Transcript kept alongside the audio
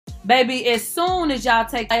Baby, as soon as y'all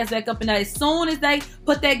take ass back up in there, as soon as they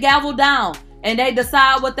put that gavel down and they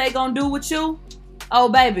decide what they gonna do with you, oh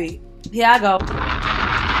baby, here I go.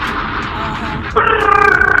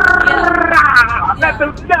 Let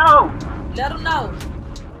them know. Let them know.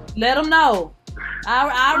 Let them know.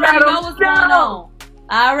 I already know what's going on.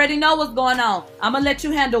 I already know what's going on. I'm going to let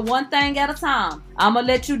you handle one thing at a time. I'm going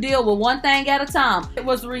to let you deal with one thing at a time. It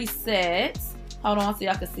was reset. Hold on so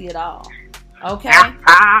y'all can see it all. Okay?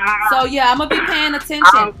 So, yeah, I'm going to be paying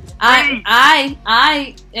attention.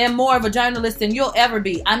 I am more of a journalist than you'll ever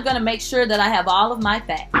be. I'm going to make sure that I have all of my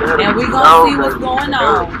facts. And we're going to see what's going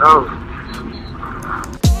on.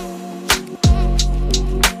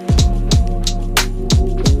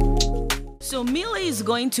 So Millie is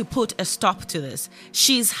going to put a stop to this.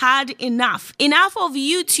 She's had enough. Enough of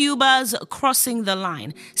YouTubers crossing the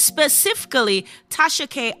line. Specifically, Tasha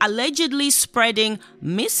K allegedly spreading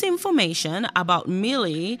misinformation about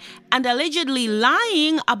Millie and allegedly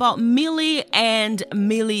lying about Millie and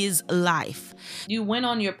Millie's life. You went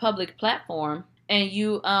on your public platform and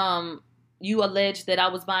you alleged that I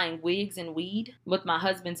was buying wigs and weed with my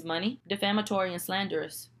husband's money. Defamatory and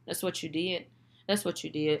slanderous. That's what you did. That's what you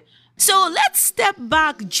did. So let's step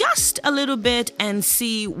back just a little bit and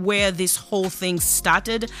see where this whole thing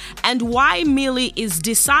started and why Millie is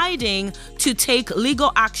deciding to take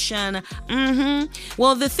legal action.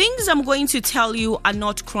 Well, the things I'm going to tell you are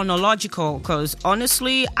not chronological because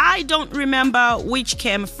honestly, I don't remember which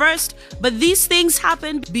came first, but these things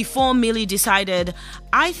happened before Millie decided,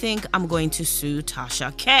 I think I'm going to sue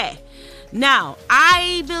Tasha K. Now,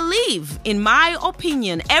 I believe, in my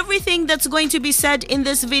opinion, everything that's going to be said in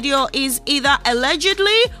this video is either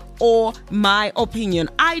allegedly or my opinion.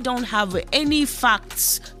 I don't have any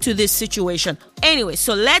facts to this situation. Anyway,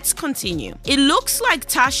 so let's continue. It looks like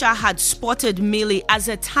Tasha had spotted Millie as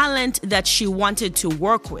a talent that she wanted to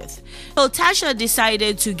work with. So Tasha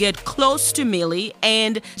decided to get close to Millie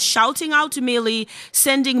and shouting out to Millie,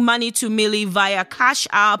 sending money to Millie via Cash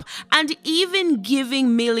App, and even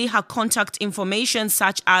giving Millie her contact information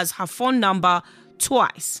such as her phone number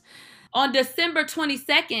twice. On December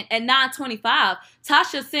 22nd at 9:25,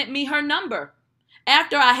 Tasha sent me her number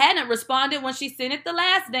after I hadn't responded when she sent it the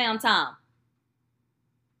last damn time.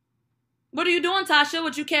 What are you doing, Tasha?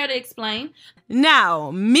 Would you care to explain?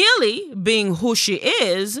 Now, Millie, being who she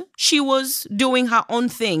is, she was doing her own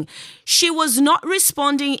thing. She was not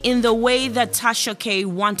responding in the way that Tasha K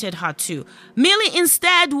wanted her to. Millie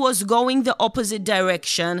instead was going the opposite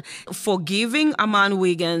direction, forgiving Aman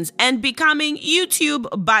Wiggins and becoming YouTube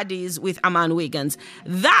buddies with Aman Wiggins.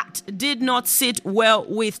 That did not sit well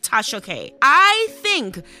with Tasha K. I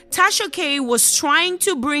think Tasha K was trying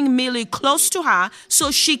to bring Millie close to her so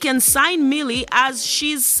she can sign Millie as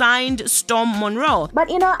she's signed Storm Monroe.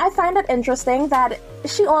 But I find it interesting that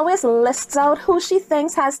she always lists out who she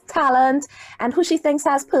thinks has talent and who she thinks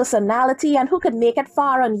has personality and who could make it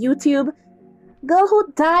far on YouTube. Girl,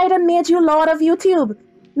 who died and made you Lord of YouTube?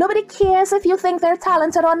 Nobody cares if you think they're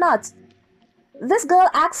talented or not. This girl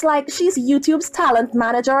acts like she's YouTube's talent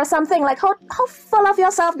manager or something. Like, how full of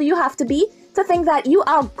yourself do you have to be to think that you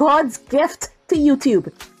are God's gift to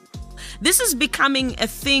YouTube? This is becoming a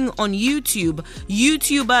thing on YouTube.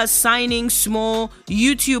 YouTubers signing small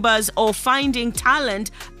YouTubers or finding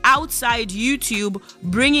talent outside YouTube,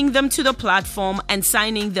 bringing them to the platform and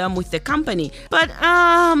signing them with the company. But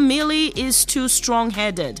Millie is too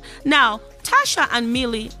strong-headed. Now, Tasha and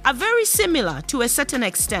Millie are very similar to a certain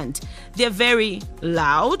extent. They're very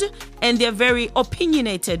loud and they're very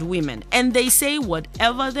opinionated women, and they say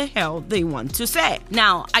whatever the hell they want to say.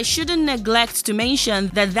 Now, I shouldn't neglect to mention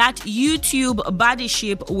that YouTube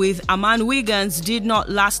buddyship with Aman Wiggins did not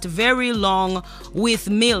last very long with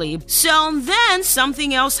Millie. So then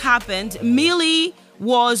something else happened. Millie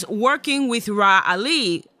was working with Ra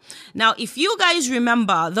Ali. Now, if you guys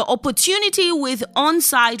remember, the opportunity with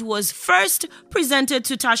On-Site was first presented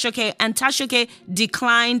to Tasha K, and Tasha K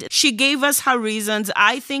declined. She gave us her reasons.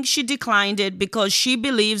 I think she declined it because she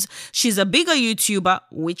believes she's a bigger YouTuber,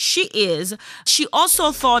 which she is. She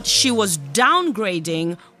also thought she was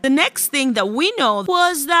downgrading. The next thing that we know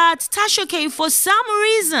was that Tasha K, for some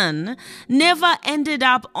reason, never ended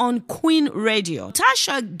up on Queen Radio.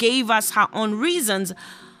 Tasha gave us her own reasons,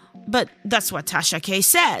 but that's what Tasha K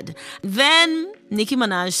said. Then Nicki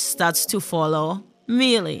Minaj starts to follow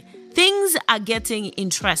Millie. Things are getting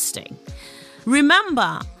interesting.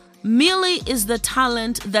 Remember, Millie is the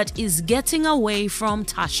talent that is getting away from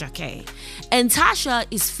Tasha K. And Tasha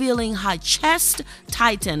is feeling her chest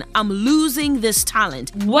tighten. I'm losing this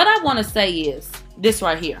talent. What I want to say is this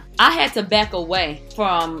right here. I had to back away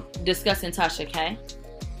from discussing Tasha K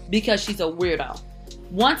because she's a weirdo.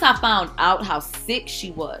 once I found out how sick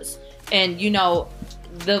she was, and you know,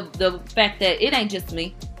 the fact that it ain't just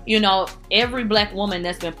me, you know, every black woman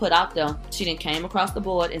that's been put out there, she done came across the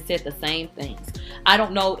board and said the same things. I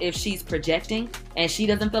don't know if she's projecting and she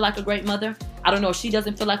doesn't feel like a great mother. I don't know if she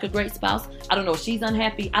doesn't feel like a great spouse. I don't know if she's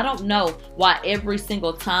unhappy. I don't know why every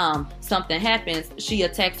single time something happens, she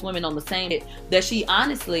attacks women on the same that she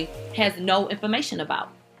honestly has no information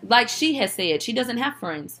about. Like she has said, she doesn't have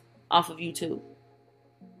friends off of YouTube.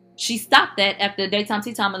 She stopped that after Daytime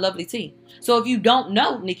Tea Time and Lovely Tea. So if you don't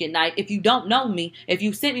know Nick at Night, if you don't know me, if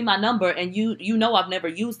you sent me my number and you know I've never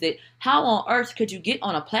used it, how on earth could you get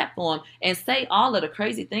on a platform and say all of the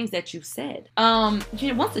crazy things that you said? Once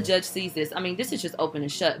the judge sees this, I mean, this is just open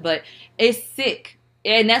and shut, but it's sick.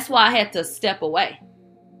 And that's why I had to step away.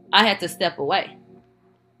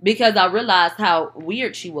 Because I realized how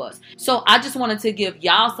weird she was. So I just wanted to give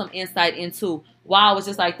y'all some insight into why I was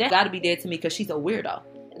just like, that gotta be dead to me because she's a weirdo.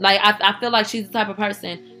 Like, I feel like she's the type of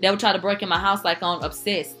person that would try to break in my house like on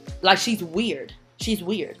Obsessed. Like, she's weird.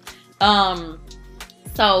 So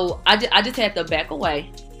I just had to back away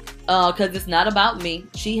because it's not about me.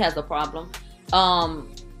 She has a problem.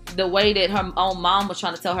 The way that her own mom was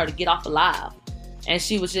trying to tell her to get off alive. And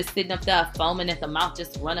she was just sitting up there foaming at the mouth,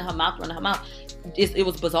 just running her mouth. It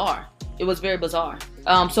was bizarre. It was very bizarre.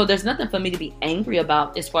 So there's nothing for me to be angry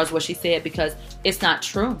about as far as what she said because it's not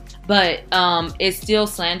true. But it's still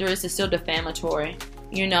slanderous. It's still defamatory.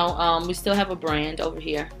 You know, we still have a brand over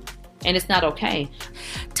here. And it's not okay.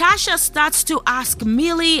 Tasha starts to ask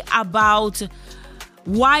Millie about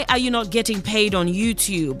why are you not getting paid on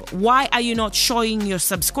YouTube? Why are you not showing your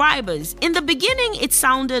subscribers? In the beginning, it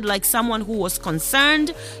sounded like someone who was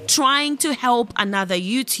concerned, trying to help another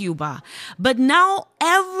YouTuber. But now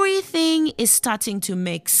everything is starting to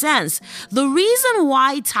make sense. The reason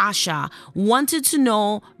why Tasha wanted to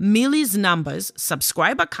know Millie's numbers,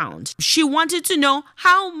 subscriber count, she wanted to know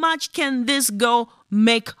how much can this girl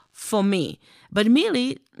make for me. But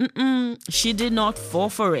Millie, she did not fall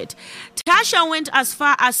for it. Tasha went as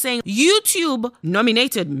far as saying YouTube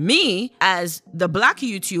nominated me as the black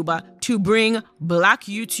YouTuber to bring black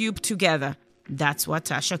YouTube together. That's what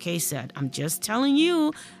Tasha K said. I'm just telling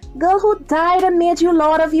you. Girl who died and made you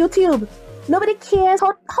Lord of YouTube. Nobody cares.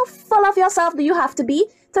 How full of yourself do you have to be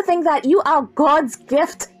to think that you are God's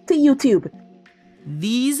gift to YouTube?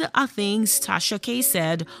 These are things Tasha K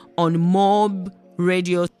said on Mob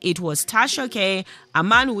Radio. It was Tasha K,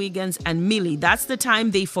 Aman Wiggins, and Millie. That's the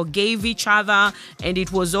time they forgave each other, and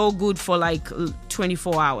it was all good for like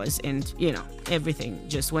 24 hours. And, you know, everything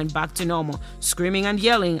just went back to normal, screaming and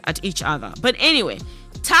yelling at each other. But anyway,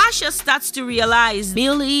 Tasha starts to realize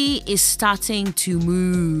Millie is starting to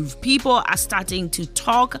move. People are starting to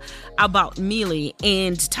talk about Millie,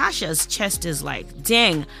 and Tasha's chest is like,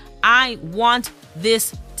 dang, I want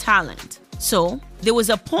this talent. So there was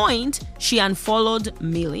a point she unfollowed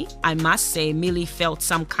Millie. I must say, Millie felt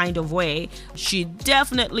some kind of way. She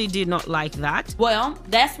definitely did not like that. Well,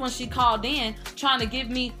 that's when she called in trying to give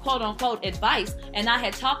me quote unquote advice. And I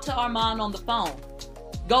had talked to Armand on the phone.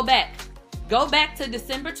 Go back to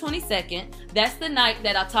December 22nd. That's the night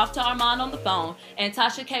that I talked to Armand on the phone. And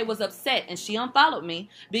Tasha K was upset and she unfollowed me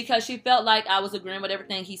because she felt like I was agreeing with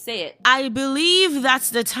everything he said. I believe that's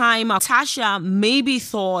the time Tasha maybe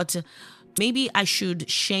thought, maybe I should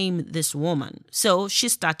shame this woman. So she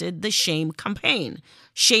started the shame campaign.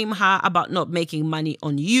 Shame her about not making money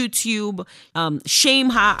on YouTube. Shame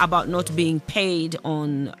her about not being paid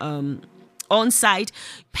on site.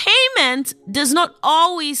 Payment does not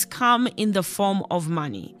always come in the form of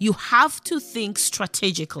money. You have to think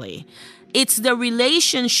strategically. It's the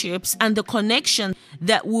relationships and the connection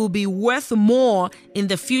that will be worth more in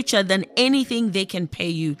the future than anything they can pay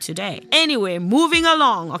you today. Anyway, moving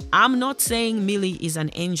along. I'm not saying Millie is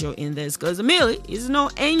an angel in this because Millie is no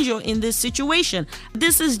angel in this situation.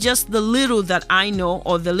 This is just the little that I know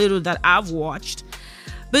or the little that I've watched.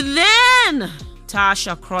 But then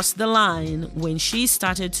Tasha crossed the line when she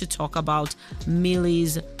started to talk about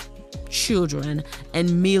Millie's children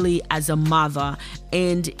and Millie as a mother,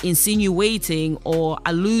 and insinuating or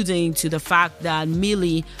alluding to the fact that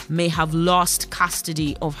Millie may have lost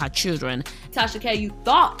custody of her children. Tasha K, you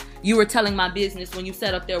thought you were telling my business when you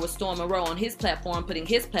sat up there with Storm Monroe on his platform, putting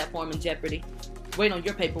his platform in jeopardy. Wait on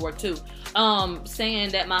your paperwork too.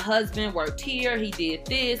 Saying that my husband worked here, he did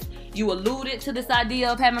this. You alluded to this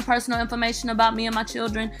idea of having personal information about me and my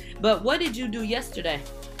children. But what did you do yesterday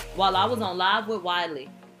while I was on live with Wiley?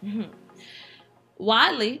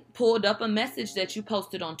 Wiley pulled up a message that you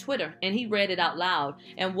posted on Twitter and he read it out loud.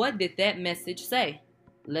 And what did that message say?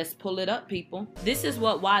 Let's pull it up, people. This is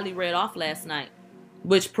what Wiley read off last night.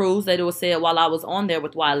 which proves that it was said while I was on there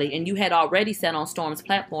with Wiley, and you had already sat on Storm's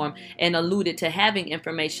platform and alluded to having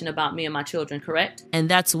information about me and my children, correct? And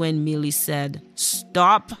that's when Millie said,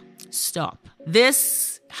 stop.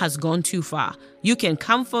 This has gone too far. You can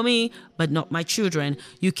come for me, but not my children.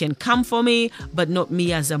 You can come for me, but not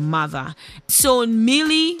me as a mother. So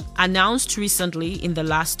Millie announced recently, in the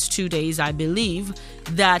last 2 days, I believe,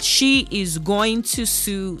 that she is going to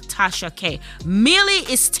sue Tasha K. Millie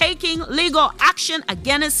is taking legal action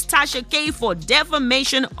against Tasha K for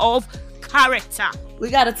defamation of character. We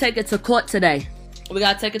got to take it to court today. And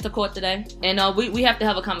we have to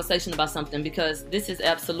have a conversation about something, because this is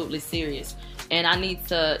absolutely serious. And I need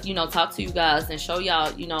to, talk to you guys and show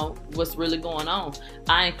y'all, what's really going on.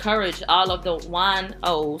 I encourage all of the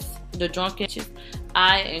winos, the drunken,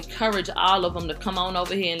 I encourage all of them to come on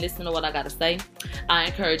over here and listen to what I got to say. I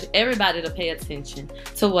encourage everybody to pay attention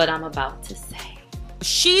to what I'm about to say.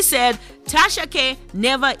 She said Tasha K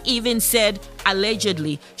never even said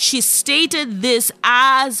allegedly. She stated this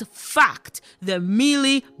as fact that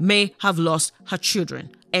Millie may have lost her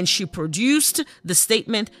children. And she produced the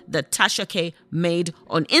statement that Tasha K made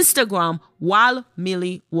on Instagram while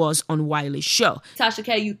Millie was on Wiley's show. Tasha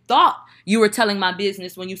K, you thought you were telling my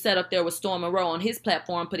business when you sat up there with Storm Monroe on his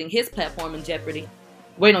platform, putting his platform in jeopardy.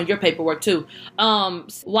 Wait on your paperwork too.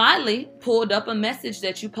 Wiley pulled up a message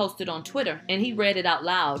that you posted on Twitter, and he read it out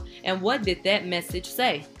loud. And what did that message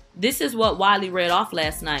say? This is what Wiley read off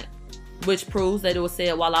last night, which proves that it was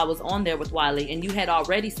said while I was on there with Wiley, and you had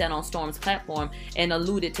already sat on Storm's platform and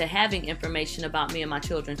alluded to having information about me and my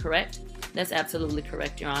children, correct? That's absolutely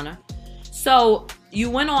correct, Your Honor. So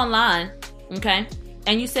you went online, okay,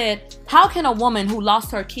 and you said, how can a woman who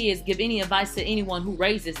lost her kids give any advice to anyone who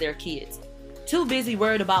raises their kids? Too busy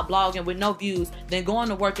worried about blogging with no views than going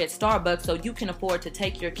to work at Starbucks so you can afford to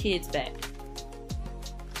take your kids back.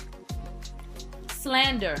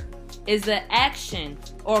 Slander is the action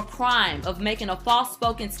or crime of making a false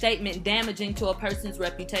spoken statement damaging to a person's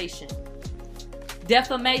reputation.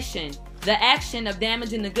 Defamation, the action of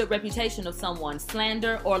damaging the good reputation of someone,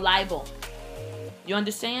 slander or libel. You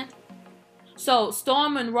understand? So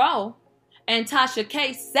Storm Monroe and Tasha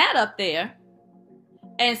K sat up there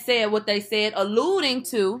and said what they said, alluding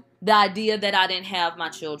to the idea that I didn't have my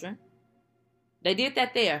children. They did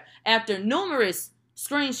that there after numerous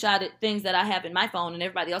screenshotted things that I have in my phone and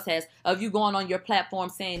everybody else has of you going on your platform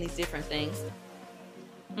saying these different things.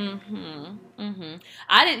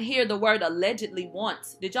 I didn't hear the word allegedly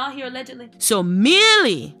once. Did y'all hear allegedly? So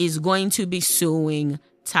Millie is going to be suing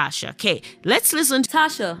Tasha K. Let's listen to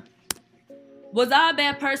Tasha. Was I a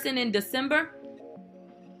bad person in December?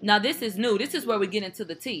 Now this is new. This is where we get into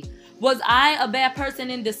the tea. Was I a bad person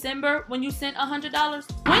in December when you sent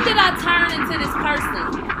 $100? When did I turn into this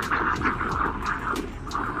person?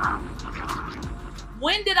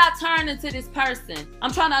 When did I turn into this person?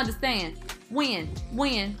 I'm trying to understand. When?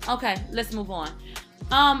 Okay, let's move on.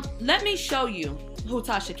 Let me show you who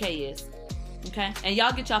Tasha K is. Okay? And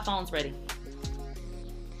y'all get your phones ready.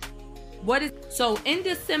 So in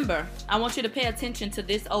December, I want you to pay attention to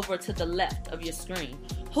this over to the left of your screen.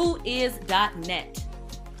 Whois.net.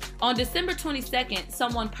 On December 22nd,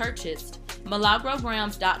 someone purchased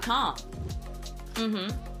MilagroGrams.com.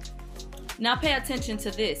 Now pay attention to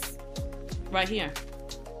this right here.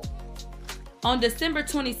 On December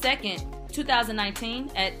 22nd,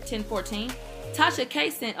 2019 at 10:14, Tasha K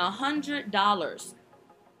sent $100.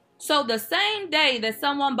 So the same day that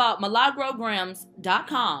someone bought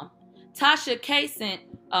MilagroGrams.com, Tasha K sent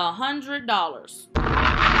 $100.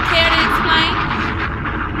 Care to explain?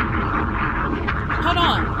 Hold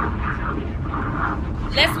on.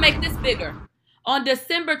 Let's make this bigger. On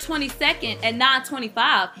December 22nd at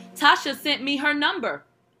 9:25, Tasha sent me her number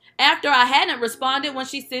after I hadn't responded when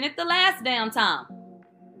she sent it the last damn time.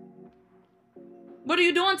 What are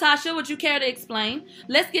you doing, Tasha? Would you care to explain?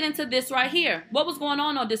 Let's get into this right here. What was going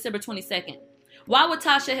on December 22nd? Why would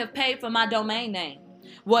Tasha have paid for my domain name?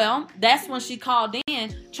 Well, that's when she called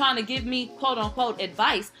in trying to give me quote-unquote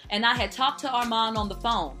advice, and I had talked to Armand on the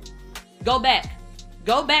phone. Go back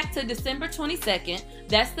to December 22nd.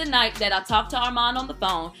 That's the night that I talked to Armand on the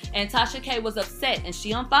phone, and Tasha K was upset, and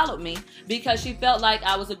she unfollowed me because she felt like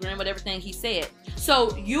I was agreeing with everything he said.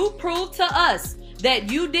 So you proved to us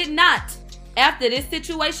that you did not, after this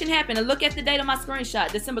situation happened, and look at the date of my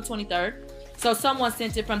screenshot, December 23rd. So someone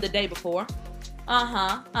sent it from the day before.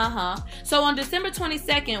 So on December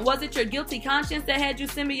 22nd, was it your guilty conscience that had you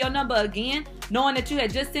send me your number again, knowing that you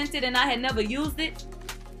had just sent it and I had never used it?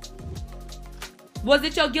 Was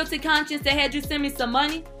it your guilty conscience that had you send me some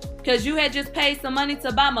money because you had just paid some money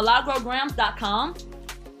to buy MilagroGrams.com?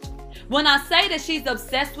 When I say that she's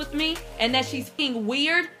obsessed with me and that she's being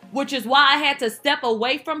weird, which is why I had to step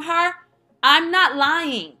away from her, I'm not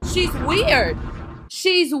lying. She's weird.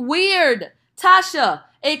 She's weird. Tasha,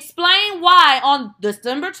 explain why on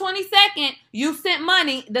December 22nd you sent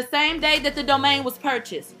money the same day that the domain was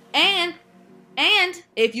purchased. And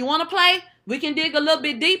if you want to play, we can dig a little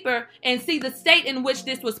bit deeper and see the state in which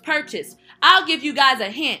this was purchased. I'll give you guys a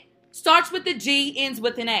hint. Starts with the G, ends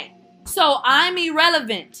with an A. So I'm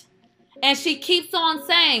irrelevant. And she keeps on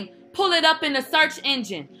saying, pull it up in the search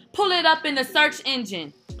engine. Pull it up in the search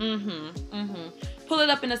engine. Pull it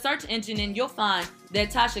up in the search engine and you'll find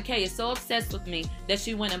that Tasha K is so obsessed with me that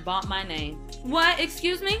she went and bought my name. What?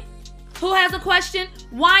 Excuse me? Who has a question?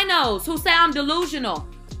 Winos who say I'm delusional.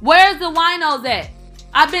 Where's the winos at?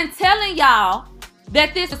 I've been telling y'all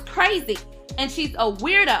that this is crazy and she's a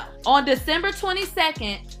weirdo. On December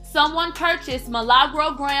 22nd, someone purchased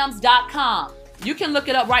MilagroGrams.com. You can look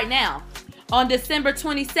it up right now. On December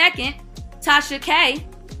 22nd, Tasha K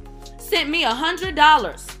sent me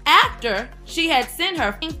 $100 after she had sent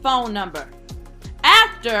her phone number.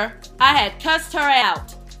 After I had cussed her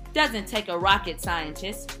out. Doesn't take a rocket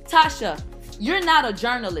scientist. Tasha, you're not a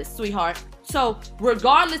journalist, sweetheart. So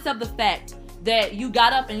regardless of the fact that you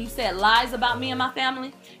got up and you said lies about me and my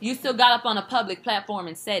family, you still got up on a public platform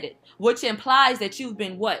and said it, which implies that you've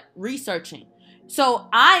been what? Researching. So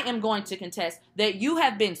I am going to contest that you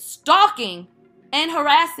have been stalking and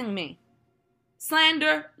harassing me.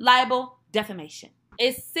 Slander, libel, defamation.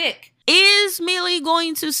 It's sick. Is Millie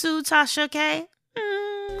going to sue Tasha K?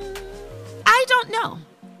 I don't know.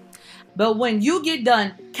 But when you get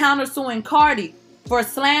done countersuing Cardi for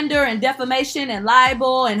slander and defamation and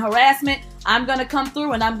libel and harassment, I'm going to come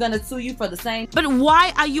through and I'm going to sue you for the same. But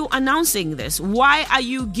why are you announcing this? Why are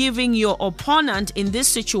you giving your opponent in this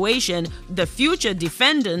situation, the future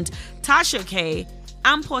defendant, Tasha K,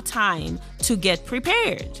 ample time to get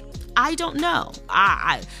prepared? I don't know.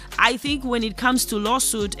 I think when it comes to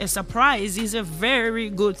lawsuit, a surprise is a very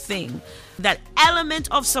good thing. That element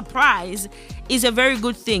of surprise is a very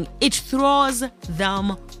good thing. It throws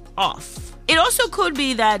them off. It also could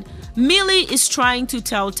be that Millie is trying to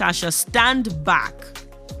tell Tasha, stand back.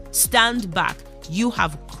 Stand back. You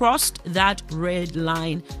have crossed that red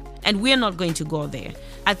line and we're not going to go there.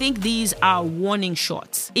 I think these are warning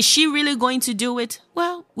shots. Is she really going to do it?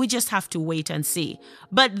 Well, we just have to wait and see.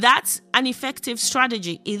 But that's an effective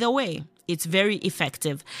strategy either way. It's very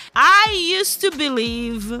effective. I used to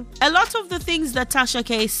believe a lot of the things that Tasha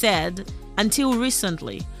K said until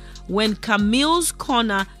recently, when Camille's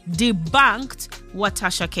Corner debunked what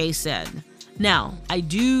Tasha K said. Now, I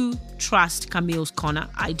do trust Camille's Corner.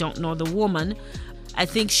 I don't know the woman. I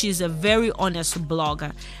think she's a very honest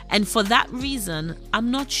blogger. And for that reason, I'm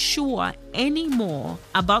not sure anymore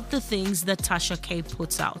about the things that Tasha K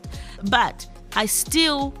puts out. But I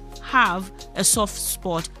still have a soft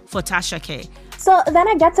spot for Tasha K. So then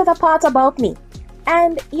I get to the part about me.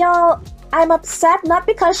 And y'all, I'm upset not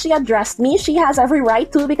because she addressed me. She has every right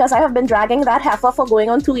to, because I have been dragging that heifer for going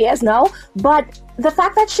on 2 years now. But the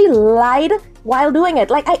fact that she lied while doing it,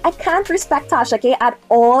 like I can't respect Tasha K at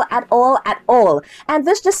all. And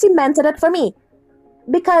this just cemented it for me.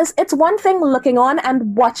 Because it's one thing looking on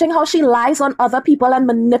and watching how she lies on other people and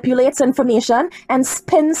manipulates information and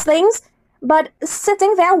spins things. But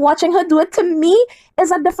sitting there watching her do it to me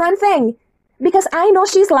is a different thing. Because I know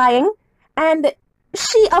she's lying, and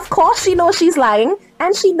she knows she's lying,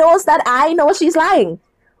 and she knows that I know she's lying.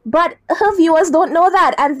 But her viewers don't know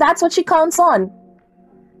that, and that's what she counts on.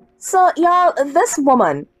 So, y'all, this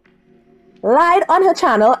woman lied on her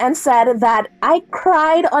channel and said that I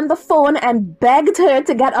cried on the phone and begged her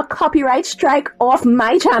to get a copyright strike off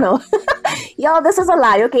my channel. Y'all, this is a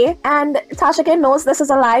lie, okay? And Tasha K knows this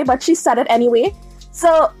is a lie, but she said it anyway.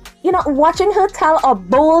 So, watching her tell a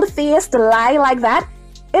bold-faced lie like that,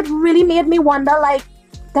 it really made me wonder, like,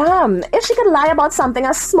 damn, if she could lie about something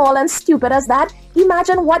as small and stupid as that,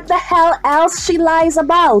 imagine what the hell else she lies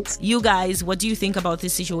about. You guys, what do you think about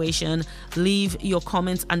this situation? Leave your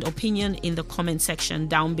comments and opinion in the comment section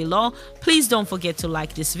down below. Please don't forget to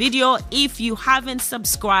like this video. If you haven't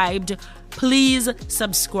subscribed, please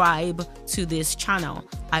subscribe to this channel.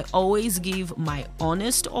 I always give my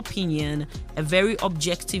honest opinion, a very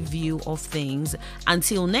objective view of things.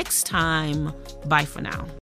 Until next time, bye for now.